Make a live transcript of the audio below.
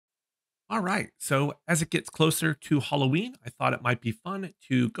All right. So as it gets closer to Halloween, I thought it might be fun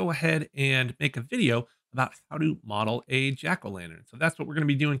to go ahead and make a video about how to model a jack-o'-lantern. So that's what we're going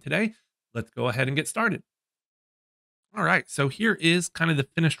to be doing today. Let's go ahead and get started. All right. So here is kind of the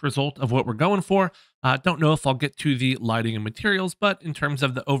finished result of what we're going for. Don't know if I'll get to the lighting and materials, but in terms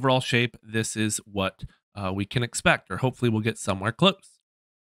of the overall shape, this is what we can expect, or hopefully we'll get somewhere close.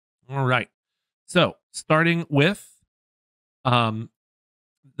 All right. So starting with um,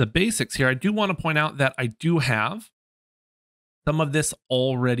 the basics here, I do want to point out that I do have some of this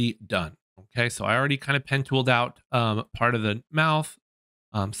already done. Okay, so I already kind of pen tooled out part of the mouth,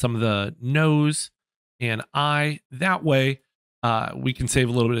 some of the nose and eye. That way, we can save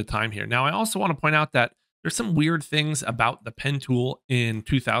a little bit of time here. Now, I also want to point out that there's some weird things about the pen tool in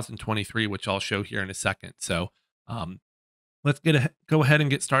 2023, which I'll show here in a second. So let's go ahead and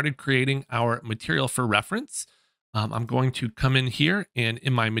get started creating our material for reference. I'm going to come in here and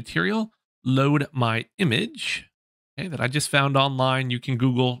in my material, load my image, okay, that I just found online. You can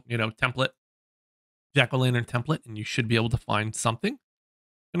Google, template, jack-o'-lantern template, and you should be able to find something.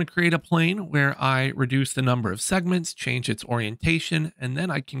 I'm going to create a plane where I reduce the number of segments, change its orientation, and then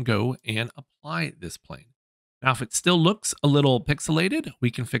I can go and apply this plane. Now, if it still looks a little pixelated,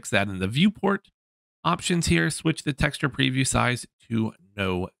 we can fix that in the viewport options here, switch the texture preview size to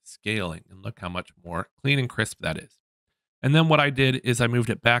no scaling, and look how much more clean and crisp that is. And then what I did is I moved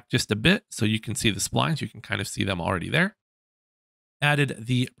it back just a bit so you can see the splines. You can kind of see them already there. Added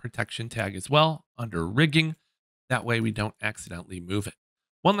the protection tag as well under rigging. That way we don't accidentally move it.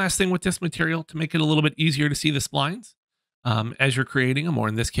 One last thing with this material to make it a little bit easier to see the splines as you're creating them, or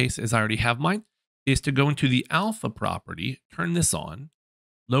in this case, as I already have mine, is to go into the alpha property, turn this on,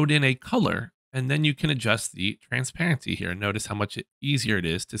 load in a color, and then you can adjust the transparency here and notice how much easier it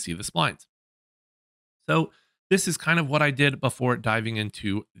is to see the splines. So this is kind of what I did before diving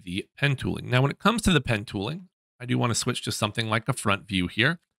into the pen tooling. Now, when it comes to the pen tooling, I do want to switch to something like a front view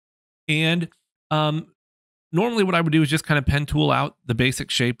here. And normally what I would do is just kind of pen tool out the basic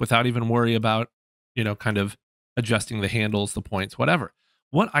shape without even worry about, kind of adjusting the handles, the points, whatever.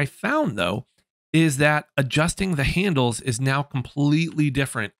 What I found though, is that adjusting the handles is now completely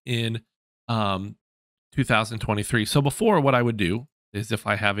different in 2023. So before, what I would do is if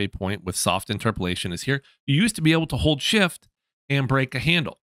I have a point with soft interpolation is here, you used to be able to hold shift and break a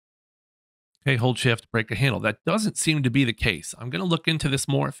handle. Okay, hold shift, break a handle. That doesn't seem to be the case. I'm going to look into this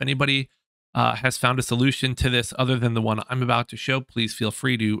more. If anybody has found a solution to this other than the one I'm about to show, please feel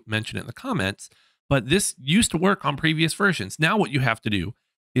free to mention it in the comments. But this used to work on previous versions. Now what you have to do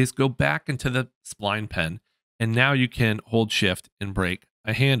is go back into the spline pen, and now you can hold shift and break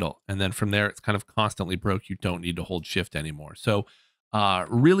a handle. And then from there, it's kind of constantly broke. You don't need to hold shift anymore. So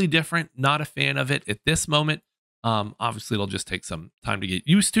really different, not a fan of it at this moment. Obviously it'll just take some time to get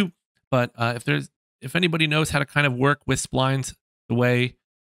used to, but if anybody knows how to kind of work with splines the way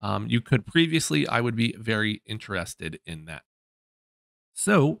you could previously, I would be very interested in that.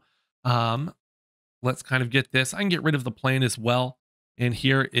 So let's kind of get this. I can get rid of the plane as well. And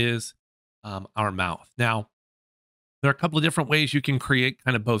here is our mouth. Now, there are a couple of different ways you can create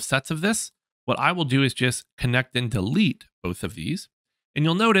kind of both sets of this. What I will do is just connect and delete both of these. And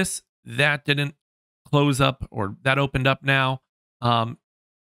you'll notice that didn't close up, or that opened up now. And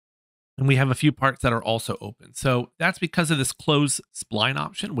we have a few parts that are also open. So that's because of this close spline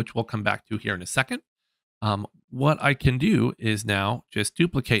option, which we'll come back to here in a second. What I can do is now just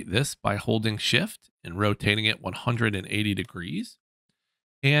duplicate this by holding shift and rotating it 180 degrees.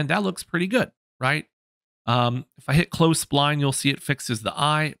 And that looks pretty good, right? If I hit close spline, you'll see it fixes the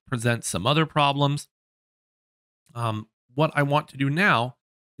eye, presents some other problems. What I want to do now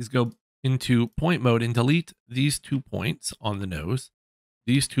is go into point mode and delete these 2 points on the nose,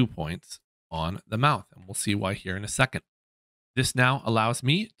 these 2 points on the mouth, and we'll see why here in a second. This now allows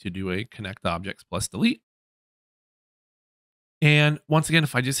me to do a connect objects plus delete. And once again,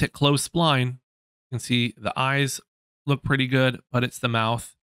 if I just hit close spline, you can see the eyes look pretty good, but it's the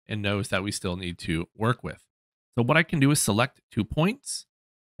mouth and nose that we still need to work with. So what I can do is select 2 points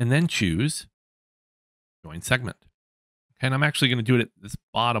and then choose join segment. Okay, and I'm actually going to do it at this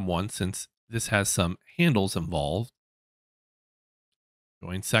bottom one since this has some handles involved.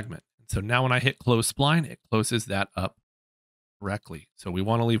 Join segment. And so now when I hit close spline, it closes that up correctly. So we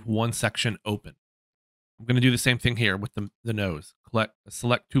want to leave one section open. I'm going to do the same thing here with the nose.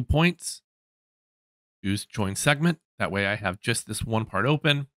 Select 2 points, choose join segment. That way I have just this one part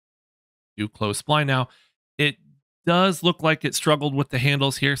open. Do close spline. Now, it does look like it struggled with the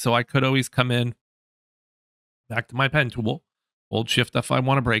handles here, so I could always come in back to my pen tool, hold shift if I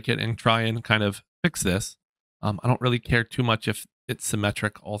want to break it, and try and kind of fix this. I don't really care too much if it's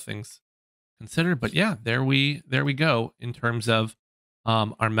symmetric, all things consider. But yeah, there we go in terms of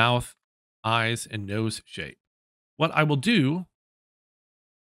our mouth, eyes, and nose shape. What I will do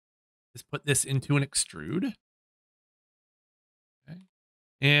is put this into an extrude. Okay.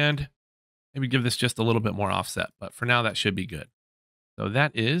 And maybe give this just a little bit more offset, but for now that should be good. So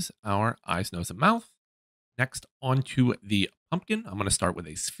that is our eyes, nose, and mouth. Next, onto the pumpkin. I'm going to start with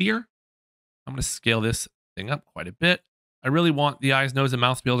a sphere. I'm going to scale this thing up quite a bit. I really want the eyes, nose, and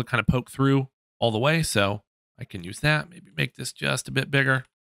mouth to be able to kind of poke through all the way, so I can use that. Maybe make this just a bit bigger.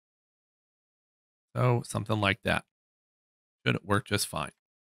 So something like that should work just fine.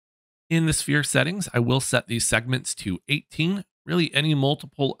 In the sphere settings, I will set these segments to 18. Really, any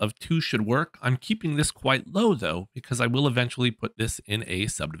multiple of 2 should work. I'm keeping this quite low, though, because I will eventually put this in a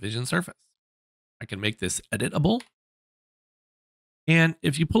subdivision surface. I can make this editable. And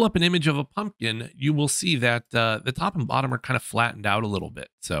if you pull up an image of a pumpkin, you will see that the top and bottom are kind of flattened out a little bit.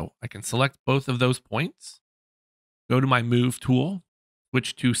 So I can select both of those points, go to my move tool,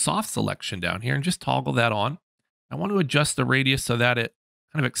 switch to soft selection down here, and just toggle that on. I want to adjust the radius so that it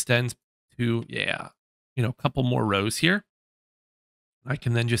kind of extends to, a couple more rows here. I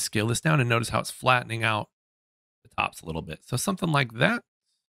can then just scale this down and notice how it's flattening out the tops a little bit. So something like that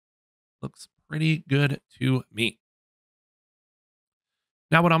looks pretty good to me.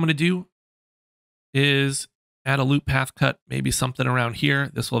 Now what I'm going to do is add a loop path cut, maybe something around here.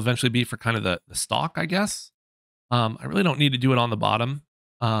 This will eventually be for kind of the stalk, I guess. I really don't need to do it on the bottom.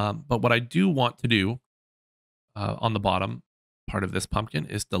 But what I do want to do on the bottom part of this pumpkin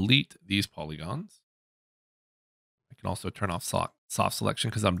is delete these polygons. I can also turn off soft selection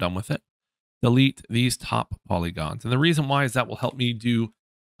because I'm done with it. Delete these top polygons. And the reason why is that will help me do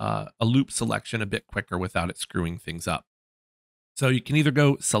a loop selection a bit quicker without it screwing things up. So you can either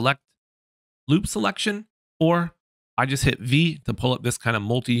go select loop selection, or I just hit V to pull up this kind of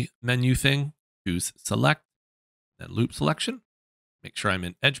multi-menu thing. Choose select, then loop selection. Make sure I'm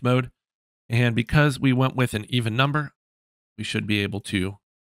in edge mode. And because we went with an even number, we should be able to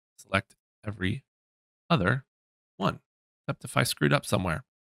select every other one, except if I screwed up somewhere.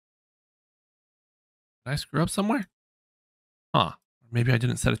 Did I screw up somewhere? Huh. Maybe I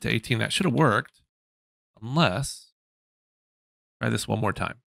didn't set it to 18. That should have worked. Unless, try this one more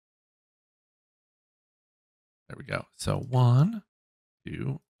time. There we go. So 1,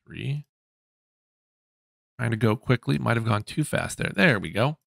 2, 3. Trying to go quickly. Might have gone too fast there. There we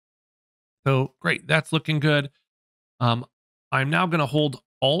go. So great. That's looking good. I'm now going to hold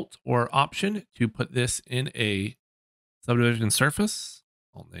Alt or Option to put this in a subdivision surface.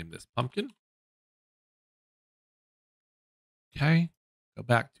 I'll name this pumpkin. Okay. Go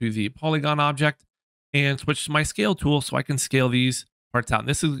back to the polygon object and switch to my scale tool so I can scale these parts out. And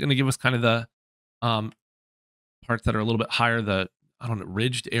this is going to give us kind of the parts that are a little bit higher, the,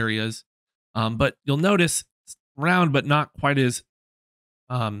 ridged areas. But you'll notice it's round, but not quite as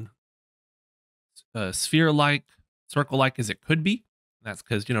sphere-like, circle-like as it could be. And that's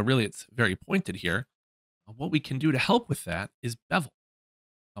because, really it's very pointed here. What we can do to help with that is bevel.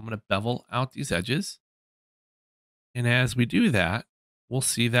 I'm going to bevel out these edges. And as we do that, we'll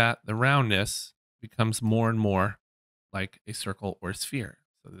see that the roundness becomes more and more like a circle or sphere.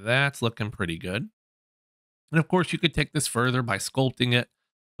 So that's looking pretty good. And of course, you could take this further by sculpting it.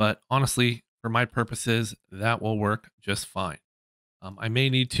 But honestly, for my purposes, that will work just fine. I may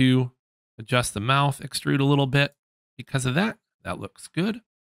need to adjust the mouth, extrude a little bit because of that. That looks good.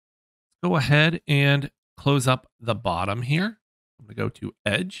 Go ahead and close up the bottom here. I'm going to go to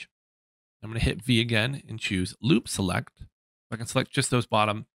Edge. I'm going to hit V again and choose Loop Select. So I can select just those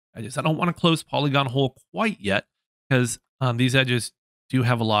bottom edges. I don't want to close Polygon Hole quite yet because these edges do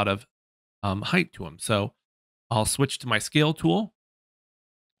have a lot of height to them. So I'll switch to my Scale tool,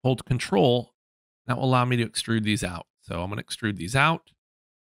 hold Control. That will allow me to extrude these out. So I'm going to extrude these out.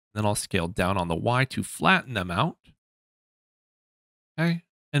 Then I'll scale down on the Y to flatten them out. Okay.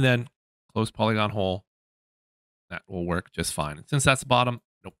 And then close Polygon Hole. That will work just fine. And since that's the bottom,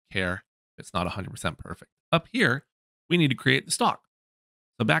 I don't care if it's not 100% perfect. Up here, we need to create the stalk.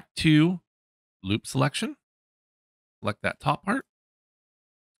 So back to Loop Selection. Select that top part.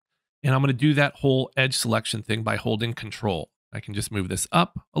 And I'm going to do that whole edge selection thing by holding Control. I can just move this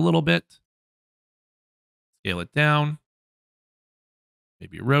up a little bit. Scale it down.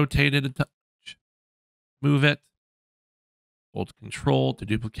 Maybe rotate it a touch. Move it. Hold Control to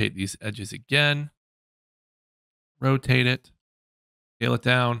duplicate these edges again. Rotate it. Scale it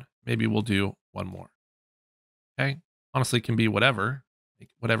down. Maybe we'll do one more. Okay. Honestly, it can be whatever. Make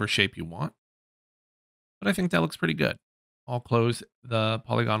whatever shape you want. But I think that looks pretty good. I'll close the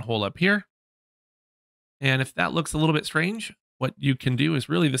polygon hole up here. And if that looks a little bit strange, what you can do is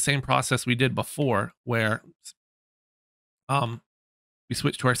really the same process we did before, where um, we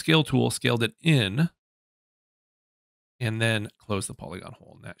switched to our scale tool, scaled it in, and then close the polygon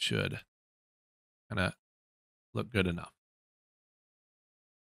hole. And that should kind of look good enough.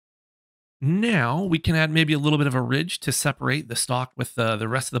 Now we can add maybe a little bit of a ridge to separate the stalk with the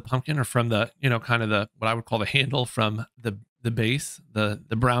rest of the pumpkin, or from the, kind of the, what I would call the handle from the base, the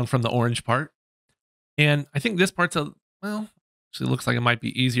brown from the orange part. And I think this part's actually looks like it might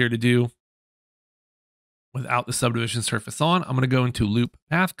be easier to do without the subdivision surface on. I'm going to go into loop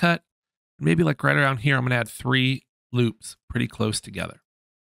path cut. Maybe like right around here, I'm going to add 3 loops pretty close together.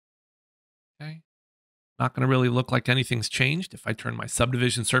 Okay. Not going to really look like anything's changed if I turn my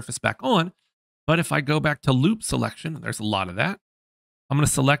subdivision surface back on. But if I go back to loop selection, there's a lot of that. I'm going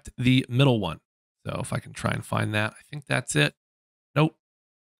to select the middle one. So if I can try and find that, I think that's it. Nope.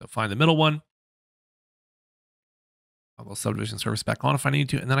 So find the middle one. I'll go subdivision surface back on if I need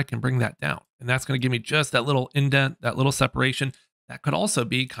to, and then I can bring that down. And that's going to give me just that little indent, that little separation. That could also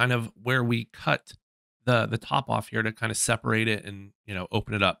be kind of where we cut the top off here to kind of separate it and,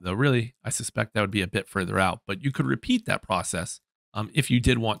 open it up. Though really, I suspect that would be a bit further out, but you could repeat that process if you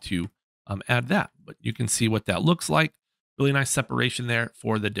did want to add that. But you can see what that looks like. Really nice separation there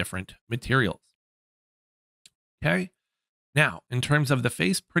for the different materials. Okay. Now, in terms of the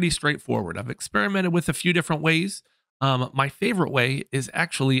face, pretty straightforward. I've experimented with a few different ways. My favorite way is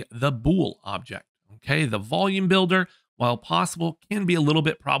actually the Boole object. Okay, the volume builder, while possible, can be a little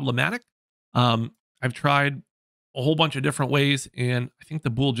bit problematic. I've tried a whole bunch of different ways, and I think the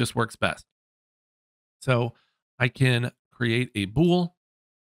Boole just works best. So I can create a Boole,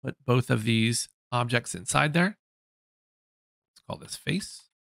 put both of these objects inside there. Let's call this face.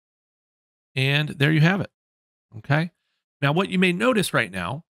 And there you have it. Okay. Now, what you may notice right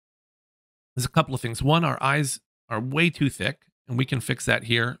now is a couple of things. One, our eyes are way too thick, and we can fix that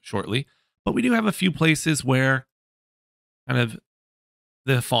here shortly. But we do have a few places where kind of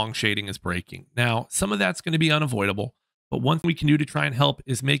the Phong shading is breaking. Now, some of that's going to be unavoidable, but one thing we can do to try and help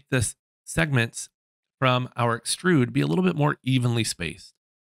is make the segments from our extrude be a little bit more evenly spaced.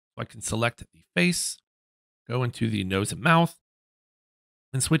 So I can select the face, go into the nose and mouth,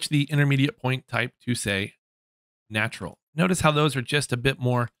 and switch the intermediate point type to, say, natural. Notice how those are just a bit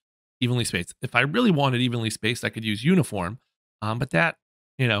more evenly spaced. If I really wanted evenly spaced, I could use uniform, but that,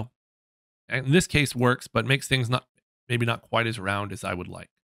 in this case works, but makes things maybe not quite as round as I would like.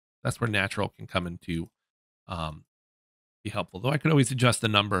 That's where natural can come into be helpful. Though I could always adjust the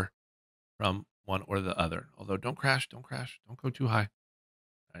number from one or the other. Although don't crash, don't go too high.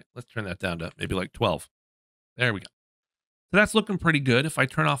 All right, let's turn that down to maybe like 12. There we go. So that's looking pretty good. If I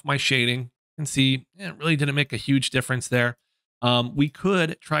turn off my shading, you can see it really didn't make a huge difference there. We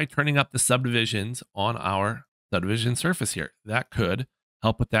could try turning up the subdivisions on our subdivision surface here. That could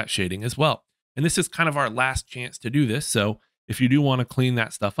help with that shading as well. And this is kind of our last chance to do this. So if you do want to clean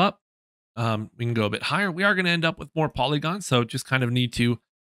that stuff up, we can go a bit higher. We are going to end up with more polygons, so just kind of need to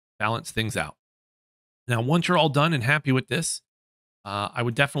balance things out. Now, once you're all done and happy with this, I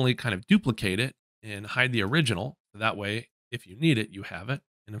would definitely kind of duplicate it and hide the original. So that way, if you need it, you have it.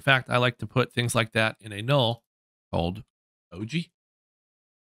 And in fact, I like to put things like that in a null called OG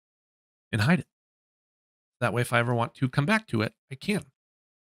and hide it. That way, if I ever want to come back to it, I can.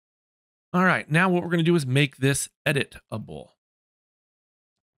 All right, now what we're going to do is make this editable.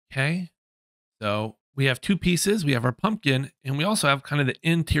 Okay, so we have 2 pieces. We have our pumpkin, and we also have kind of the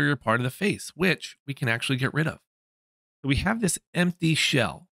interior part of the face, which we can actually get rid of. So we have this empty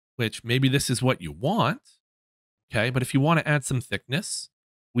shell, which maybe this is what you want. Okay, but if you want to add some thickness,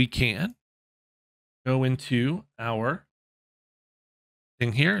 we can go into our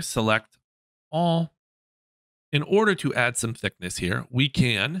thing here, select all. In order to add some thickness here, we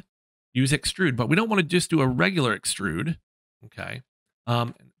can use extrude, but we don't want to just do a regular extrude. Okay.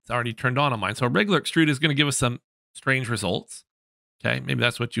 It's already turned on mine. So a regular extrude is going to give us some strange results. Okay. Maybe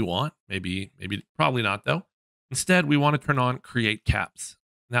that's what you want. Maybe, probably not though. Instead, we want to turn on create caps.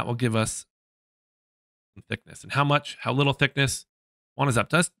 And that will give us some thickness. And how little thickness? One is up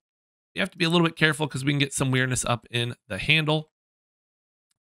to us. You have to be a little bit careful because we can get some weirdness up in the handle.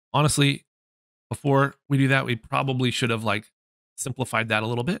 Honestly, before we do that, we probably should have simplified that a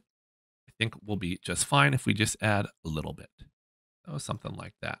little bit. I think we'll be just fine if we just add a little bit. So something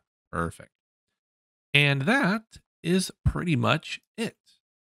like that. Perfect. And that is pretty much it.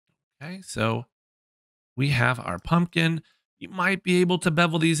 Okay, so we have our pumpkin. You might be able to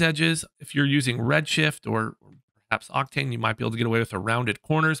bevel these edges. If you're using Redshift or perhaps Octane, you might be able to get away with a rounded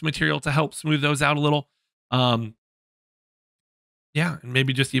corners material to help smooth those out a little. Yeah, and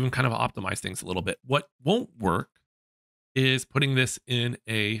maybe just even kind of optimize things a little bit. What won't work is putting this in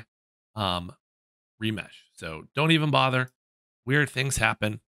a um, remesh. So don't even bother. Weird things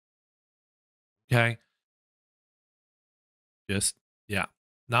happen. Okay. Just, yeah,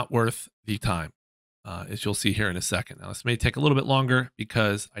 not worth the time, as you'll see here in a second. Now, this may take a little bit longer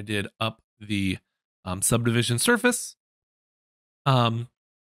because I did up the subdivision surface, um,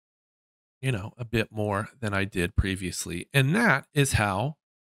 a bit more than I did previously. And that is how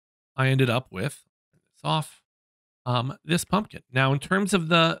I ended up with, turn this off, this pumpkin. Now, in terms of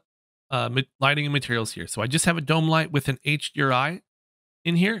the lighting and materials here, so I just have a dome light with an HDRI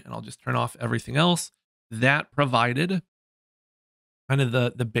in here, and I'll just turn off everything else. That provided kind of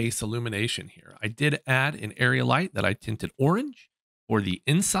the base illumination here. I did add an area light that I tinted orange for the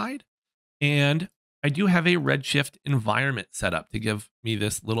inside, and I do have a redshift environment set up to give me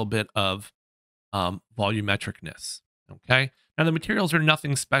this little bit of volumetricness. Okay. Now the materials are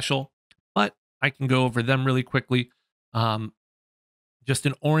nothing special, but I can go over them really quickly. Um, just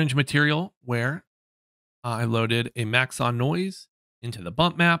an orange material where I loaded a max on noise into the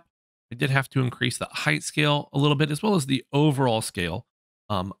bump map. I did have to increase the height scale a little bit, as well as the overall scale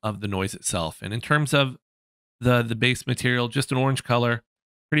of the noise itself. And in terms of the base material, just an orange color,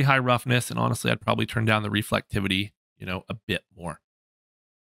 pretty high roughness, and honestly, I'd probably turn down the reflectivity, a bit more.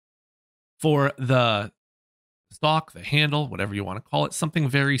 For the stock, the handle, whatever you want to call it, something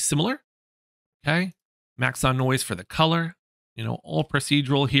very similar. Okay, max on noise for the color. All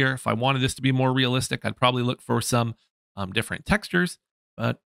procedural here. If I wanted this to be more realistic, I'd probably look for some different textures.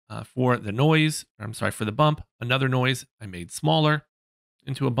 But for the noise, I'm sorry, for the bump, another noise I made smaller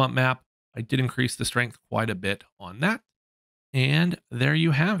into a bump map. I did increase the strength quite a bit on that. And there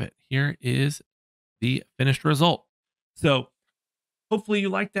you have it. Here is the finished result. So hopefully you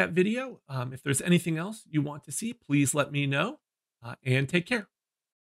liked that video. If there's anything else you want to see, please let me know and take care.